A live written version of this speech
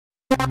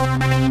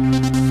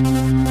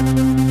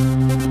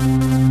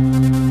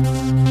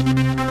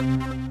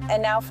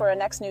now for our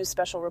next news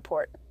special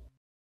report.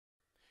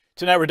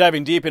 Tonight we're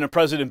diving deep into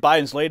President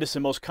Biden's latest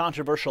and most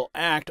controversial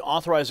act,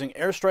 authorizing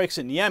airstrikes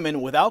in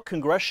Yemen without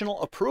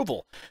congressional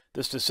approval.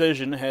 This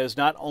decision has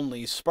not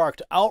only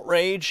sparked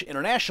outrage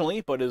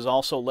internationally, but has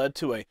also led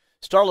to a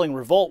startling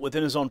revolt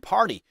within his own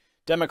party.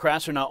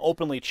 Democrats are now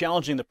openly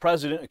challenging the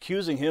president,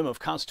 accusing him of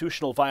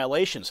constitutional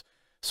violations.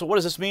 So what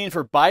does this mean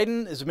for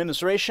Biden, his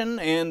administration,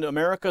 and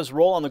America's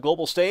role on the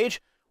global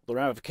stage? The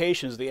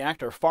ramifications of the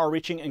act are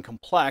far-reaching and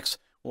complex.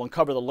 We'll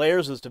uncover the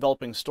layers of this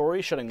developing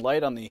story, shedding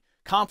light on the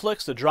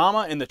conflicts, the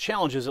drama, and the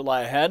challenges that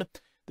lie ahead.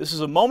 This is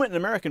a moment in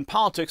American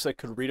politics that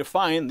could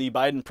redefine the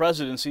Biden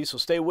presidency, so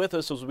stay with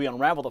us as we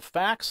unravel the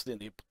facts,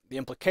 the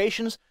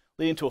implications,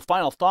 leading to a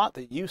final thought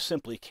that you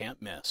simply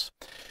can't miss.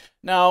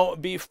 Now,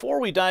 before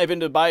we dive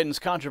into Biden's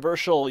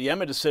controversial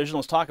Yemen decision,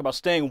 let's talk about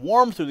staying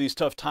warm through these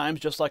tough times.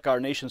 Just like our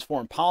nation's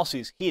foreign policy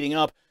is heating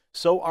up,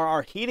 so are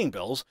our heating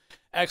bills.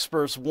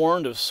 Experts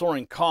warned of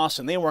soaring costs,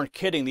 and they weren't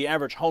kidding. The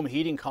average home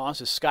heating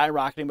cost is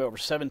skyrocketing by over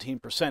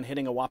 17%,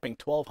 hitting a whopping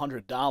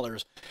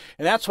 $1,200.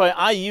 And that's why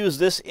I use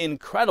this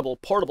incredible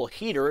portable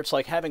heater. It's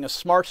like having a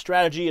smart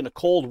strategy in a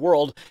cold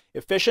world,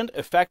 efficient,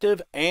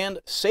 effective, and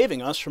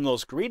saving us from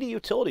those greedy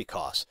utility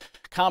costs.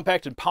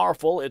 Compact and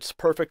powerful, it's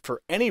perfect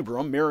for any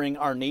room, mirroring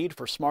our need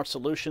for smart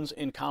solutions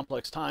in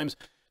complex times.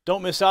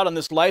 Don't miss out on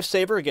this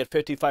lifesaver. Get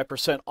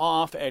 55%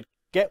 off at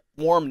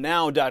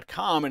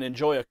GetWarmNow.com and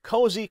enjoy a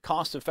cozy,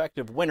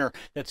 cost-effective winter.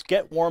 That's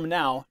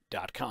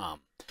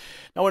GetWarmNow.com.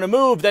 Now, in a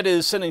move that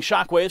is sending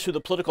shockwaves through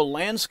the political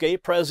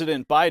landscape,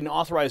 President Biden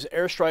authorized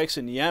airstrikes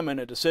in Yemen,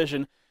 a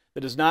decision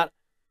that has not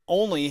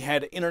only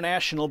had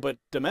international but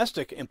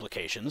domestic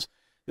implications.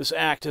 This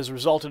act has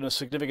resulted in a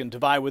significant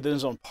divide within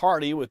his own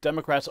party, with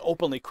Democrats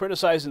openly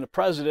criticizing the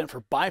president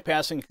for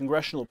bypassing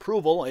congressional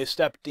approval, a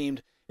step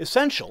deemed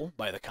essential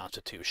by the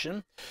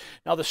Constitution.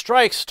 Now, the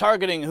strikes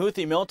targeting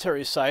Houthi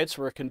military sites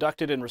were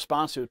conducted in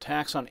response to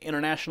attacks on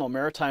international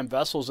maritime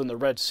vessels in the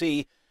Red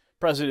Sea.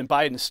 President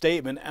Biden's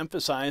statement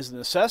emphasized the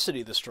necessity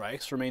of the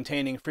strikes for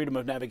maintaining freedom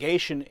of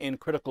navigation in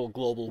critical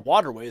global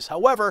waterways.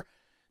 However,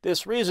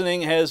 this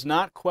reasoning has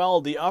not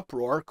quelled the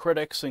uproar.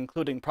 Critics,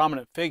 including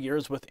prominent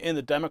figures within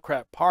the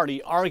Democrat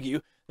Party,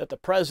 argue that the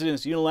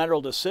president's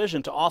unilateral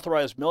decision to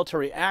authorize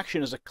military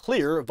action is a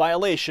clear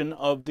violation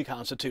of the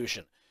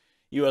Constitution.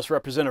 U.S.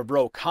 Representative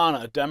Ro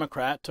Khanna, a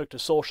Democrat, took to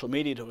social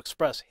media to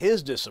express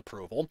his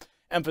disapproval,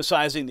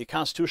 emphasizing the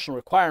constitutional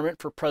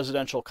requirement for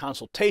presidential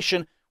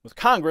consultation with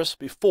Congress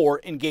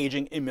before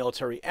engaging in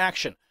military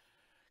action.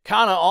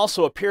 Khanna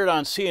also appeared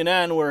on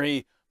CNN, where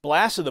he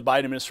blasted the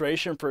Biden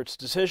administration for its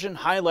decision,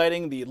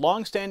 highlighting the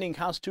longstanding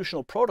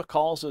constitutional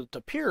protocols that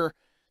appear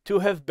to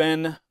have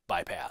been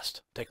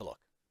bypassed. Take a look.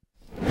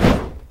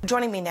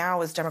 Joining me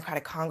now is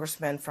Democratic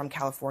Congressman from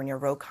California,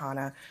 Ro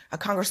Khanna.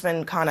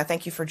 Congressman Khanna,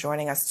 thank you for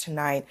joining us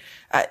tonight.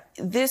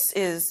 This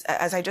is,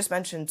 as I just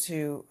mentioned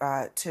to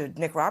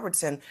Nick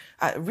Robertson,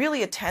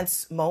 really a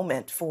tense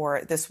moment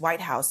for this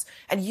White House.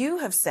 And you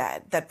have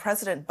said that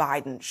President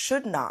Biden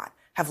should not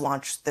have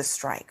launched this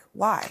strike.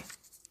 Why?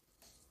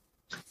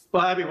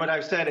 Well, Abby, what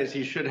I've said is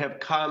he should have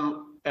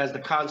come, as the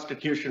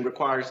Constitution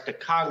requires, to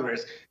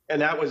Congress.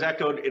 And that was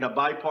echoed in a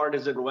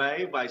bipartisan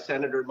way by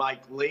Senator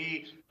Mike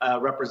Lee,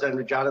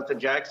 Representative Jonathan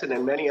Jackson,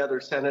 and many other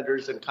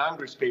senators and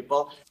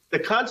congresspeople. The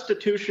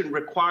Constitution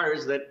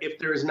requires that if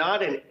there is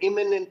not an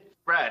imminent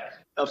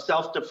threat of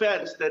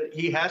self-defense, that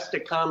he has to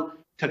come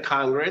to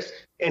Congress.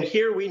 And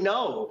here we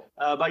know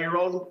by your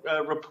own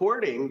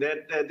reporting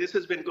that this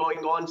has been going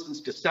on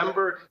since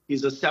December.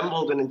 He's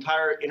assembled an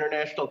entire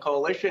international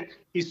coalition.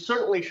 He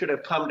certainly should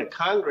have come to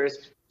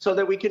Congress so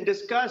that we can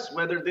discuss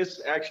whether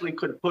this actually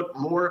could put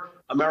more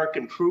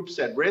American troops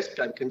at risk.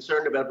 I'm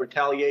concerned about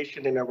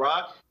retaliation in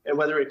Iraq and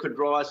whether it could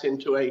draw us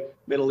into a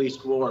Middle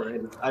East war.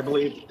 And I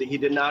believe that he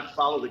did not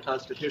follow the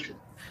Constitution.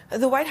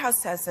 The White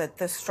House says that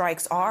the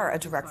strikes are a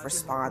direct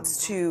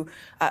response to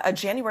a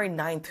January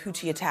 9th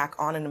Houthi attack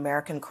on an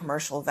American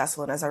commercial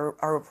vessel. And as our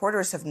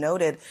reporters have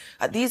noted,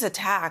 these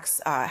attacks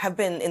have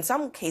been, in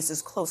some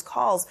cases, close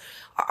calls.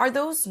 Are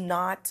those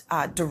not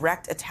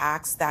direct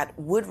attacks that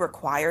would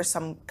require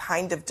some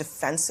kind of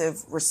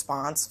defensive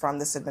response from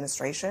this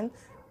administration?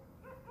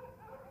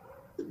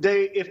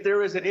 If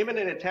there is an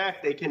imminent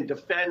attack, they can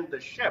defend the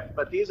ship.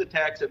 But these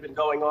attacks have been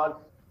going on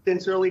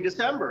since early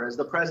December, as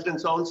the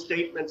president's own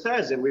statement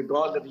says. And we've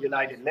gone to the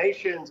United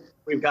Nations.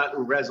 We've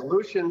gotten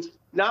resolutions.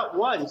 Not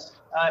once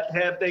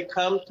have they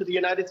come to the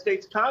United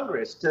States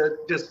Congress to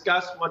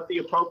discuss what the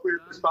appropriate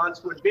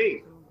response would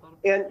be.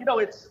 And, you know,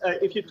 it's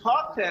if you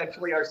talk to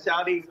actually our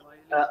Saudi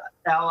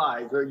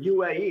allies or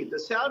UAE, the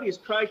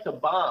Saudis tried to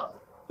bomb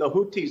the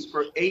Houthis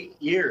for 8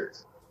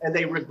 years, and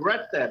they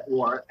regret that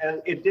war.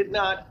 And it did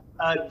not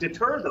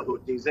deter the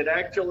Houthis. It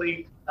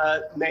actually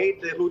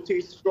made the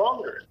Houthis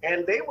stronger.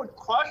 And they would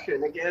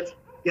caution against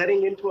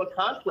getting into a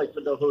conflict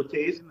with the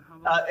Houthis.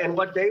 And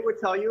what they would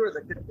tell you, or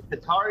the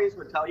Qataris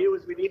would tell you,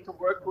 is we need to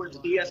work towards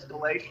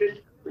de-escalation.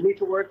 We need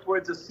to work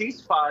towards a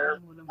ceasefire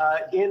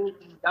in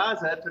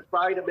Gaza to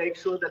try to make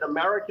sure that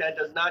America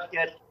does not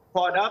get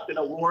caught up in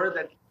a war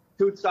that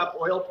shoots up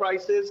oil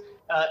prices,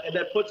 and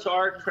that puts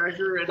our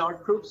treasure and our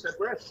troops at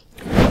risk.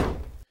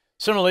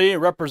 Similarly,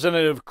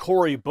 Representative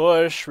Cori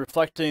Bush,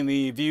 reflecting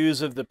the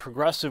views of the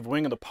progressive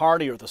wing of the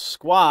party, or the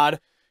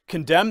Squad,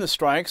 condemned the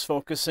strikes,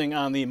 focusing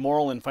on the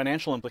moral and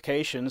financial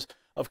implications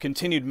of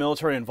continued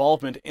military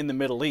involvement in the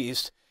Middle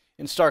East.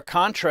 In stark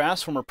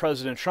contrast, former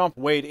President Trump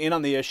weighed in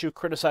on the issue,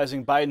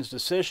 criticizing Biden's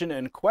decision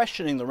and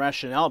questioning the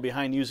rationale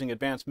behind using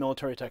advanced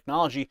military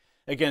technology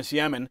against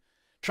Yemen.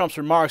 Trump's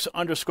remarks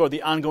underscored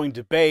the ongoing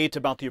debate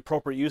about the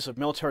appropriate use of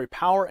military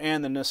power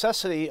and the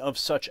necessity of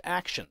such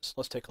actions.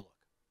 Let's take a look.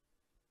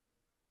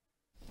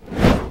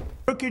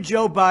 Crooked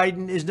Joe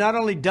Biden is not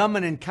only dumb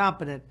and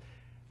incompetent,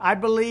 I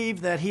believe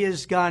that he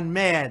has gone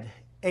mad,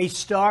 a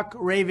stark,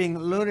 raving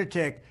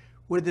lunatic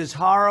with his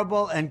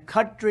horrible and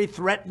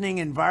country-threatening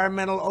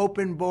environmental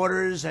open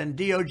borders and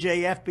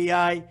DOJ,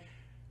 FBI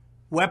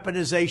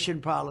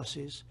weaponization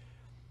policies.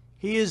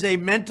 He is a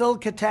mental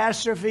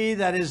catastrophe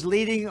that is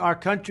leading our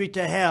country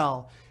to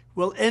hell.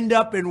 We'll end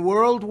up in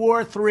World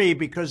War III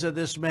because of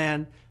this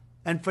man,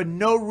 and for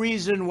no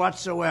reason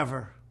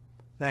whatsoever.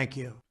 Thank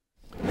you.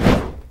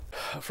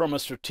 From a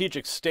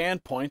strategic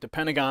standpoint, the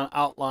Pentagon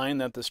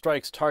outlined that the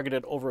strikes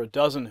targeted over a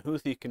dozen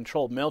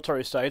Houthi-controlled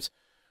military sites,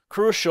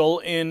 crucial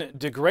in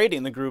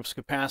degrading the group's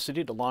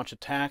capacity to launch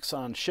attacks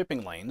on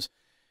shipping lanes.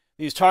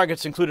 These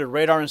targets included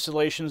radar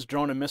installations,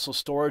 drone and missile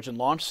storage, and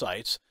launch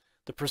sites.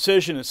 The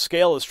precision and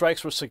scale of the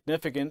strikes were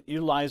significant,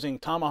 utilizing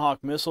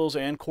Tomahawk missiles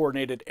and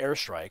coordinated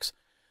airstrikes.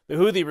 The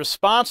Houthi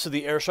response to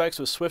the airstrikes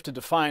was swift and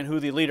defiant.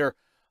 Houthi leader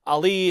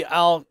Ali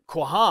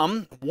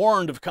al-Quham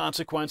warned of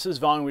consequences,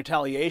 vowing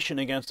retaliation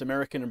against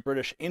American and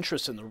British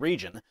interests in the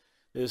region.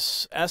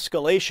 This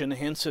escalation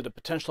hints at a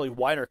potentially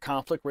wider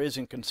conflict,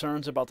 raising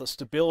concerns about the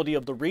stability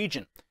of the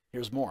region.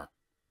 Here's more.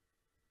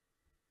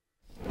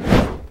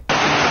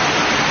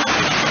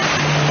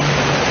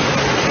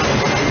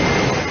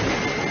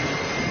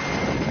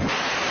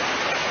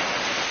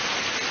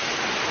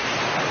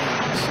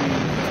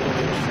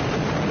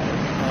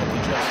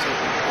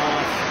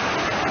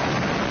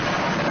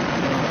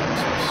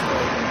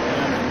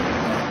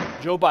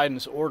 Joe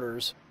Biden's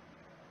orders,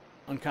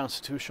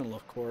 unconstitutional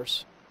of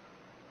course,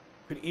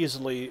 could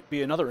easily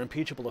be another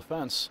impeachable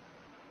offense.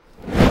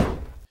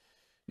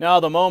 Now,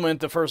 the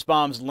moment the first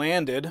bombs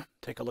landed,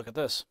 take a look at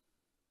this.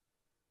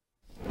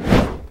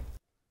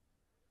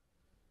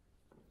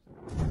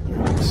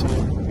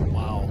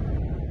 Wow.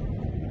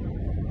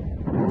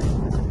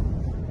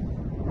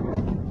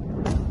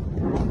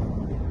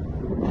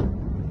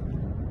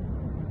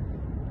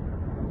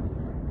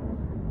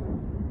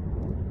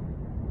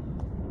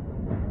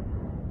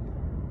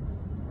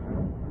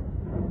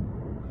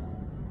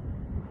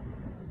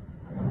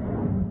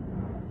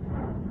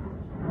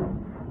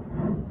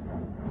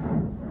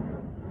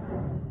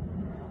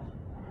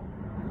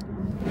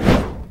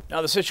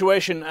 Now, the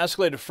situation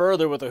escalated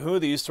further with the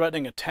Houthis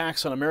threatening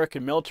attacks on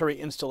American military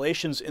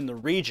installations in the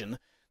region.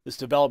 This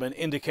development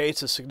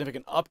indicates a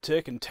significant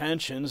uptick in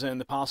tensions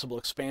and the possible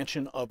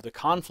expansion of the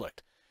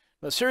conflict.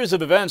 The series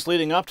of events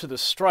leading up to the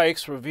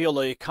strikes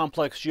reveal a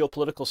complex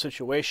geopolitical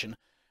situation.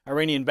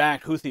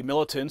 Iranian-backed Houthi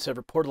militants have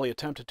reportedly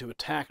attempted to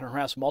attack and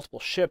harass multiple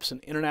ships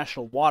in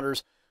international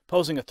waters,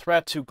 posing a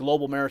threat to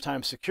global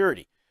maritime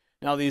security.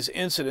 Now, these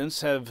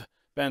incidents have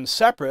been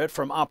separate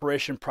from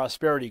Operation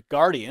Prosperity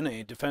Guardian,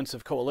 a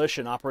defensive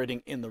coalition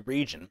operating in the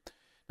region.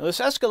 Now,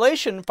 this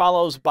escalation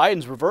follows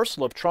Biden's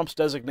reversal of Trump's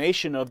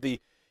designation of the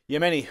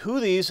Yemeni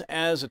Houthis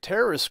as a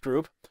terrorist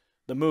group.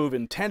 The move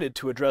intended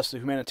to address the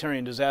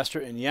humanitarian disaster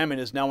in Yemen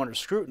is now under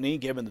scrutiny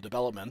given the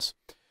developments.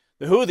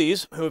 The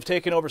Houthis, who have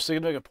taken over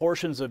significant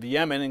portions of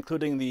Yemen,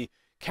 including the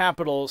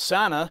capital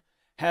Sana'a,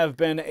 have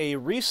been a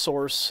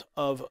resource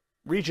of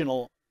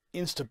regional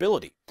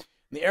instability.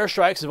 The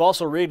airstrikes have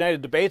also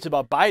reignited debates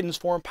about Biden's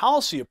foreign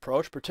policy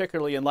approach,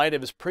 particularly in light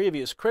of his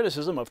previous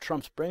criticism of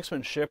Trump's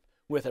brinksmanship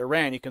with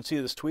Iran. You can see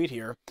this tweet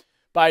here.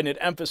 Biden had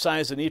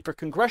emphasized the need for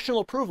congressional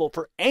approval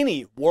for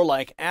any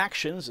warlike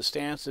actions, a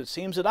stance that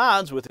seems at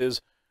odds with his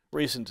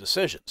recent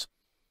decisions.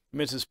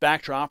 Amidst this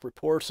backdrop,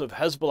 reports of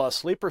Hezbollah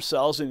sleeper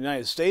cells in the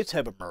United States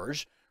have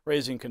emerged,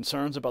 raising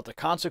concerns about the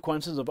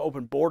consequences of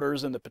open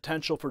borders and the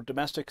potential for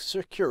domestic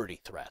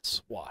security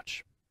threats.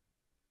 Watch.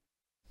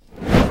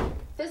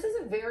 This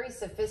is a very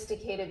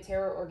sophisticated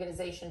terror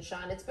organization,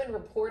 Sean. It's been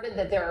reported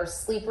that there are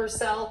sleeper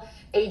cell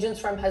agents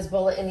from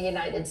Hezbollah in the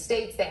United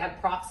States. They have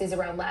proxies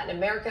around Latin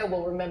America.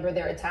 We'll remember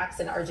their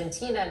attacks in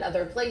Argentina and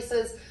other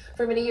places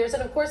for many years.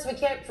 And of course, we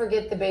can't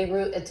forget the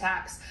Beirut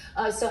attacks.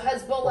 So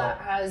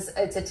Hezbollah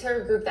it's a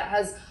terror group that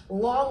has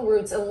long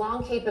roots and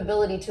long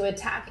capability to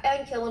attack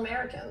and kill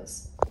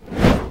Americans.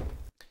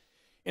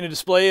 In a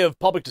display of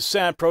public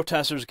dissent,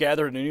 protesters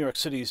gathered in New York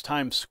City's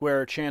Times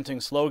Square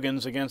chanting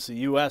slogans against the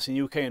U.S. and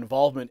U.K.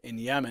 involvement in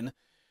Yemen.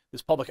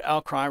 This public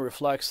outcry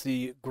reflects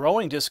the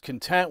growing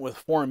discontent with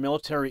foreign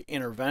military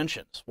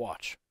interventions.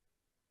 Watch.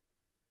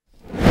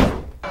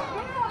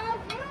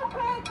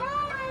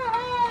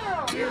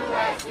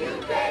 U.S.,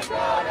 U.K. go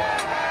to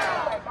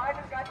hell!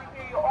 Biden's got to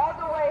hear you all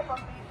the way from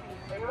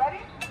D.C. Are you ready?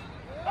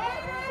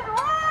 It is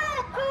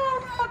right to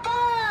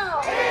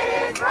rebel!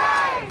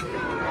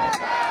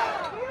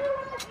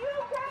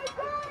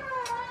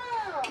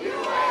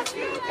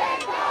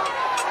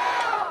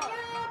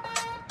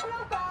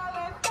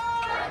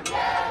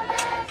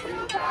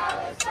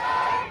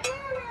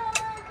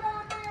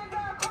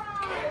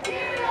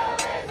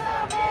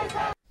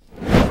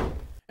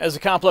 As the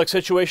complex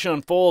situation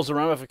unfolds, the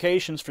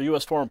ramifications for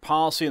U.S. foreign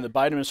policy and the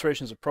Biden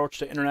administration's approach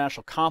to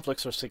international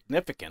conflicts are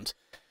significant.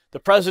 The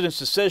president's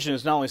decision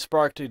has not only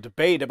sparked a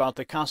debate about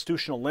the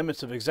constitutional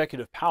limits of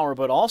executive power,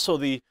 but also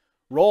the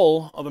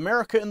role of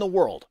America in the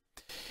world.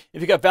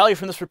 If you got value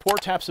from this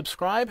report, tap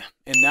subscribe.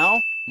 And now,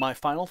 my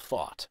final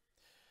thought.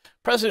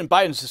 President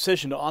Biden's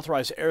decision to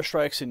authorize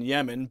airstrikes in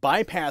Yemen,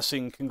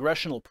 bypassing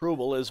congressional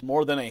approval, is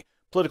more than a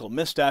political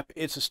misstep.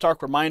 It's a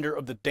stark reminder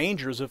of the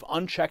dangers of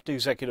unchecked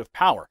executive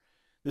power.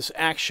 This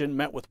action,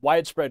 met with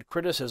widespread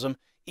criticism,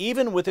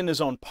 even within his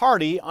own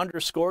party,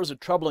 underscores a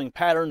troubling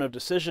pattern of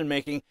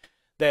decision-making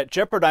that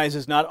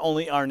jeopardizes not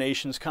only our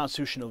nation's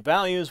constitutional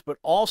values, but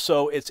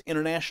also its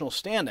international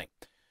standing.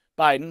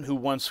 Biden, who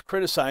once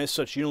criticized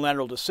such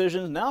unilateral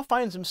decisions, now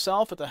finds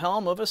himself at the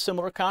helm of a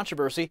similar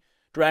controversy,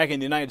 dragging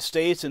the United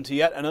States into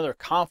yet another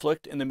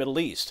conflict in the Middle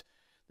East.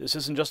 This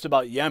isn't just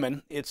about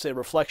Yemen, it's a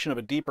reflection of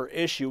a deeper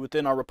issue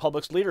within our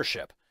republic's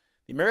leadership.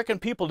 The American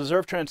people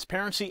deserve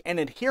transparency and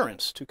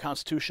adherence to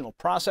constitutional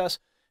process,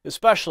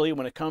 especially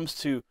when it comes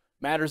to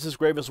matters as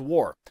grave as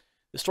war.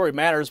 This story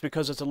matters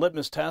because it's a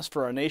litmus test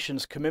for our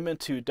nation's commitment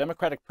to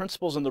democratic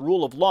principles and the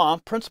rule of law,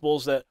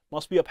 principles that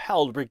must be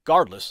upheld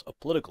regardless of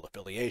political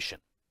affiliation.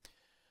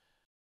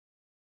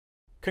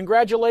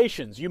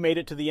 Congratulations, you made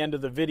it to the end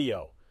of the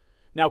video.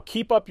 Now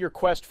keep up your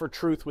quest for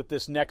truth with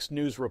this next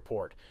news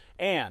report.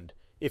 And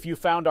if you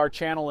found our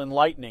channel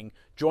enlightening,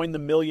 join the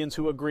millions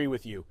who agree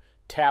with you.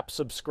 Tap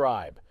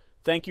subscribe.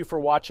 Thank you for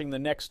watching the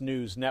Next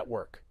News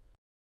Network.